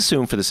let's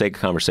assume for the sake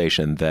of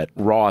conversation that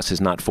Ross is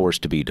not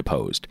forced to be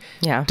deposed.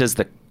 Yeah. Does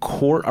the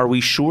court, are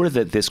we sure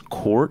that this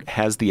court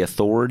has the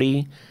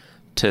authority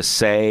to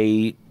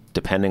say,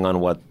 depending on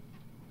what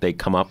they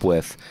come up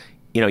with,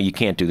 you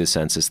can't do the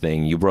census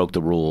thing, you broke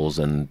the rules,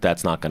 and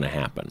that's not going to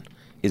happen?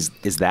 Is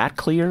that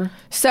clear?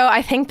 So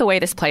I think the way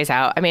this plays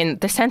out,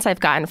 the sense I've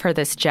gotten for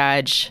this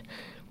judge,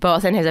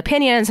 both in his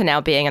opinions and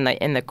now being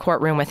in the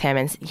courtroom with him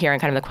and hearing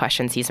kind of the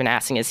questions he's been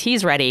asking, is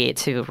he's ready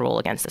to rule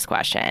against this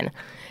question.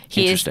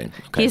 Interesting.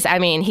 Okay.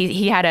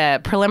 He had a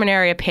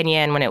preliminary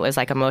opinion when it was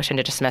like a motion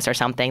to dismiss or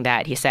something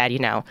that he said,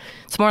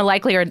 it's more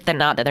likely than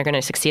not that they're going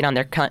to succeed on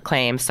their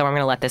claims, so I'm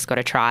going to let this go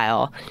to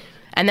trial.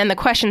 And then the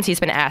questions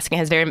he's been asking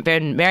has been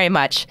very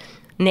much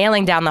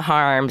nailing down the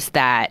harms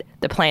that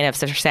the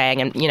plaintiffs are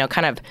saying and,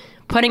 kind of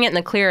putting it in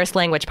the clearest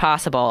language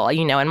possible.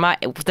 And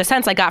the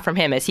sense I got from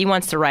him is he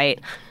wants to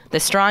write the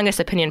strongest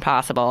opinion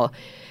possible,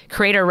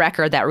 create a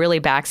record that really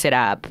backs it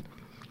up.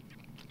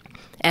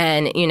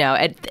 And,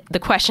 the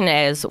question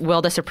is,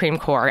 will the Supreme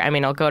Court,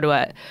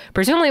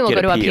 presumably we'll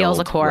go to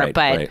appeals court,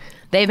 but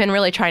they've been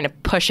really trying to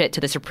push it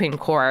to the Supreme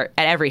Court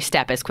at every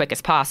step as quick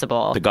as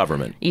possible. The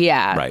government.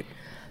 Yeah. Right.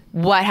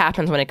 What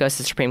happens when it goes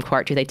to the Supreme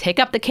Court? Do they take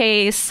up the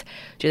case?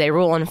 Do they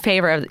rule in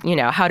favor of,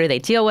 how do they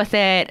deal with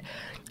it?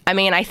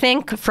 I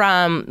think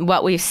from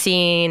what we've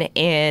seen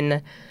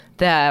in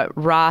the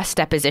Ross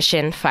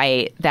deposition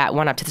fight that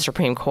went up to the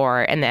Supreme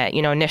Court and the,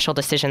 initial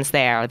decisions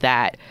there,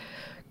 that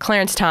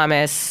Clarence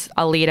Thomas,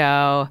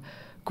 Alito,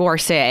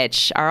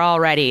 Gorsuch are all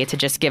ready to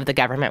just give the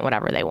government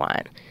whatever they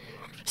want.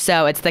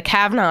 So it's the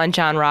Kavanaugh and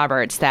John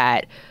Roberts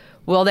that,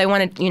 will they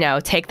want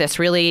to, take this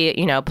really,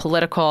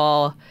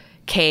 political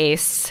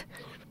case?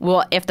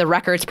 Well, if the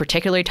record's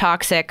particularly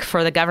toxic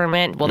for the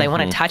government, will they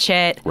want to touch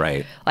it?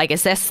 Right. Like,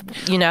 is this,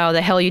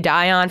 the hill you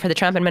die on for the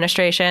Trump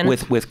administration?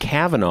 With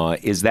Kavanaugh,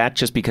 is that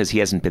just because he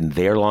hasn't been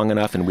there long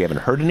enough and we haven't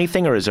heard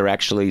anything, or is there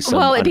actually some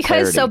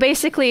unclarity? So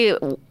basically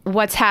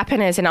what's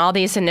happened is in all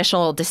these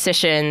initial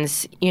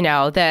decisions,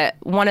 that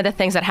one of the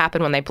things that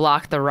happened when they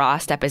blocked the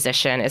Ross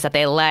deposition is that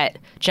they let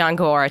John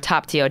Gore, a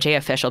top DOJ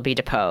official, be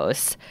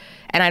deposed.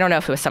 And I don't know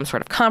if it was some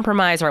sort of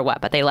compromise or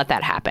what, but they let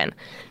that happen.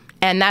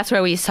 And that's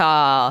where we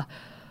saw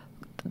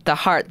the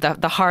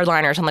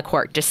hardliners on the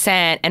court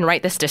dissent and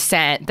write this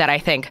dissent that I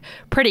think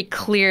pretty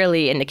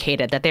clearly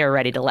indicated that they were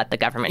ready to let the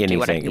government do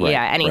whatever.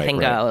 Anything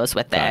goes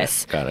with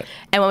this. Got it.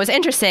 And what was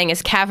interesting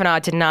is Kavanaugh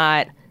did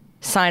not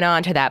sign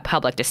on to that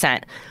public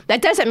dissent.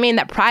 That doesn't mean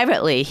that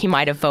privately he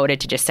might have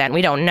voted to dissent.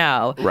 We don't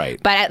know. Right.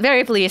 But at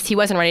very least, he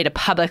wasn't ready to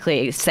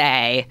publicly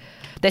say,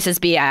 this is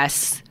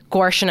BS.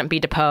 Gore shouldn't be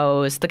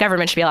deposed. The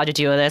government should be allowed to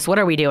do this. What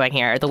are we doing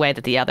here? The way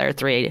that the other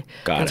three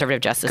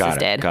conservative justices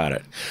did. Got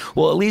it.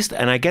 Well, at least,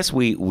 and I guess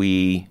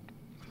it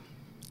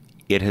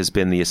has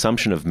been the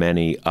assumption of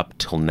many up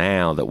till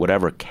now that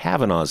whatever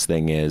Kavanaugh's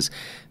thing is,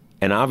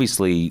 and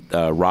obviously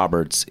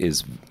Roberts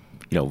is,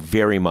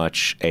 very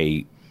much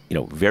a,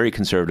 very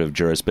conservative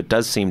jurist, but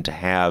does seem to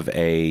have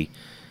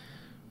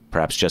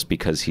perhaps just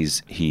because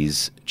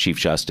he's Chief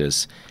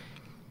Justice,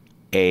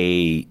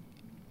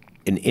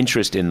 an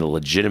interest in the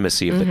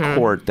legitimacy of the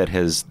court that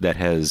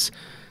has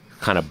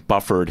kind of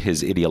buffered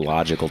his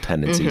ideological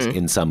tendencies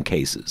in some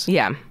cases.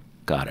 Yeah.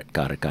 Got it.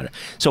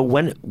 So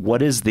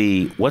what's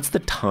the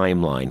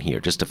timeline here,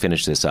 just to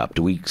finish this up?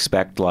 Do we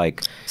expect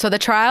So the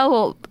trial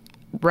will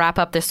wrap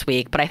up this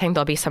week, but I think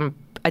there'll be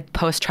a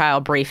post-trial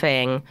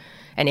briefing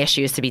and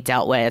issues to be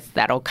dealt with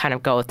that'll kind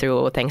of go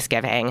through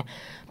Thanksgiving.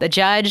 The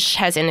judge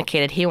has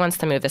indicated he wants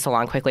to move this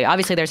along quickly.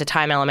 Obviously, there's a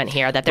time element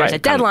here that there's a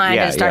deadline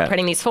to start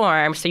putting these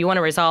forms, so you want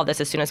to resolve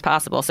this as soon as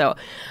possible. So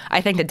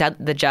I think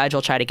the judge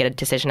will try to get a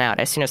decision out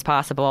as soon as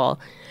possible.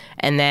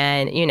 And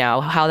then,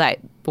 how that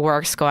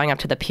works going up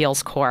to the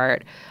appeals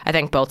court, I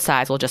think both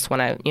sides will just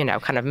want to,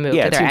 kind of move to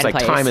their end place. Yeah, it seems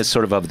like time is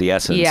sort of the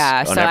essence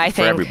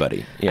for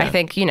everybody. Yeah. I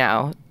think,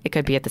 it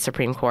could be at the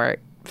Supreme Court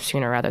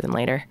sooner rather than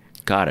later.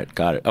 Got it.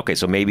 Okay,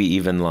 so maybe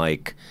even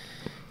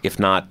if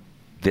not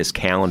this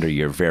calendar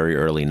year, very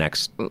early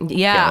next calendar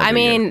year.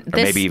 Or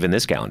maybe even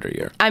this calendar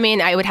year.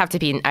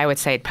 I would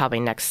say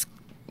probably next,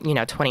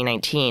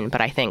 2019,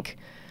 but I think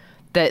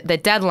the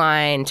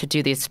deadline to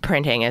do this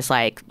printing is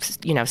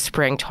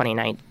spring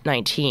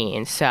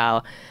 2019.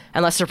 So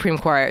unless the Supreme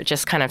Court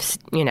just kind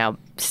of,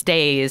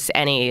 stays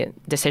any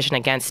decision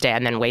against it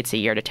and then waits a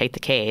year to take the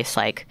case,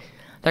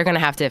 they're going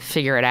to have to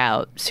figure it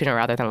out sooner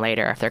rather than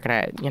later if they're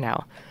going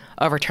to,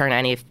 overturn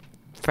any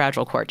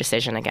federal court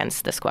decision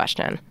against this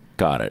question.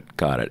 Got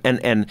it.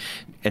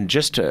 And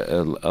just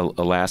a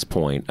last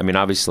point. I mean,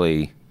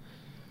 obviously,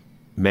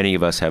 many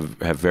of us have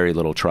very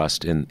little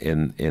trust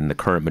in the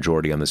current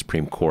majority on the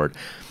Supreme Court.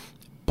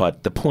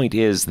 But the point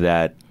is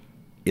that,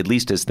 at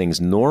least as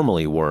things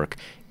normally work,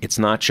 it's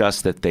not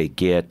just that they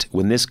get,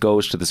 when this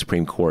goes to the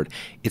Supreme Court,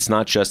 it's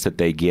not just that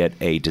they get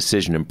a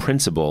decision in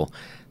principle.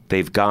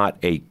 They've got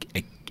a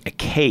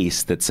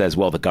case that says,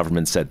 well, the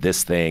government said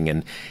this thing,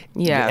 and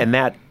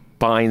that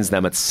binds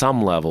them at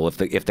some level.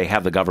 If they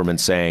have the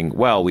government saying,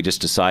 well, we just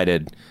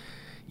decided,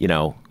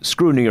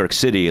 screw New York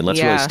City and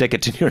let's really stick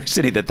it to New York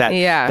City, that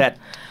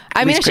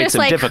I mean, it's just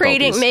like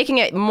making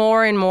it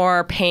more and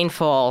more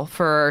painful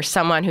for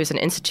someone who's an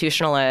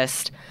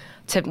institutionalist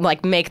to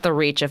like make the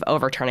reach of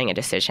overturning a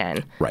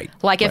decision. Right.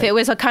 Like if it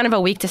was a kind of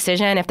a weak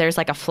decision, if there's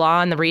like a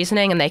flaw in the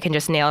reasoning and they can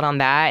just nail it on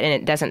that and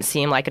it doesn't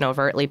seem like an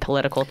overtly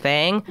political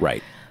thing.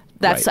 Right.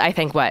 That's, I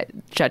think, what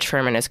Judge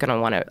Furman is going to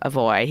want to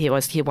avoid. He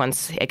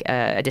wants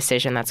a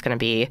decision that's going to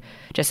be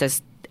just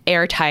as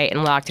airtight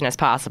and locked in as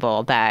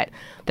possible, that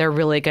they're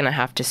really going to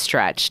have to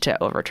stretch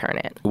to overturn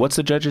it. What's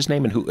the judge's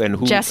name and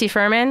who? Jesse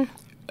Furman.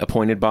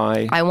 Appointed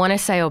by? I want to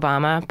say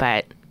Obama,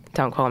 but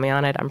don't quote me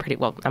on it. I'm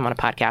on a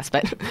podcast,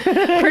 but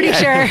pretty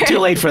sure. Too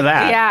late for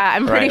that. Yeah,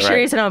 I'm pretty sure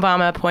he's an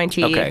Obama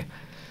appointee. Okay.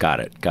 Got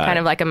it. Kind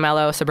of like a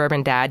mellow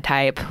suburban dad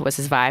type was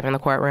his vibe in the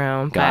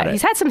courtroom. But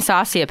he's had some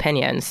saucy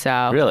opinions.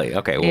 So really,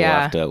 okay.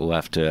 Well, we'll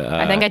have to.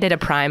 I think I did a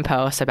Prime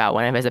post about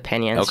one of his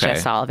opinions. Okay.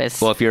 Just all of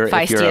his if you're a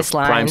lines.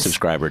 Prime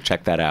subscriber,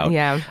 check that out.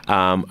 Yeah.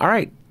 All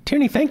right,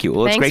 Tierney, thank you.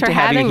 Well, it's Thanks great to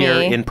have you here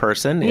me. in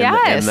person in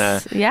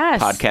the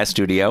podcast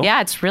studio.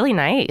 Yeah, it's really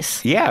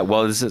nice. Yeah.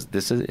 Well,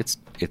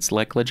 it's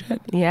like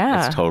legit.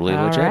 Yeah. It's totally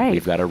legit. Right.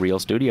 We've got a real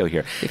studio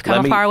here. We've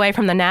come far away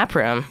from the nap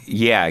room.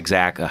 Yeah,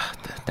 exactly.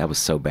 That was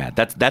so bad.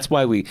 That's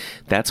why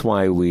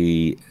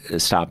we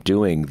stopped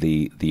doing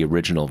the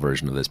original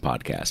version of this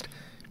podcast.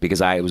 Because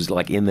I was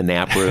like in the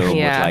nap room.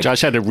 Yeah. With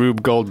Josh had a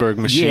Rube Goldberg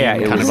machine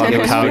kind of on the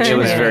couch. It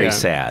was very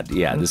sad.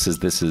 Yeah, this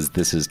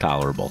is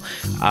tolerable.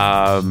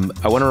 I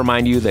want to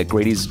remind you that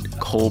Grady's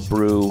Cold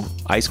Brew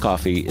Iced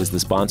Coffee is the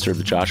sponsor of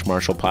the Josh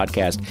Marshall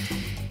podcast.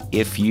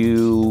 If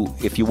you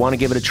want to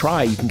give it a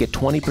try, you can get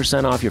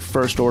 20% off your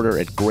first order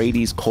at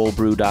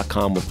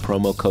Grady'sColdBrew.com with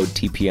promo code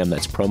TPM.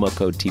 That's promo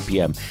code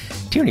TPM.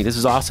 Tierney, this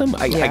is awesome.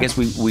 I guess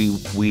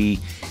we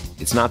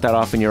it's not that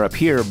often you're up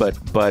here, but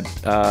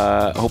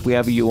hope we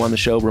have you on the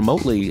show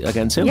remotely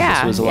again soon.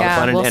 Yeah, this was a lot of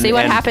fun. We'll see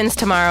what happens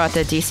tomorrow at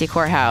the D.C.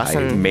 courthouse.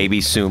 Maybe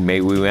soon.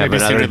 Maybe we have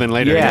another. Sooner than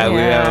later. Yeah, we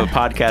have a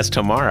podcast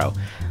tomorrow.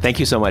 Thank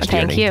you so much,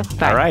 Tierney. Thank you.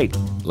 Bye. All right,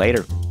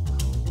 later.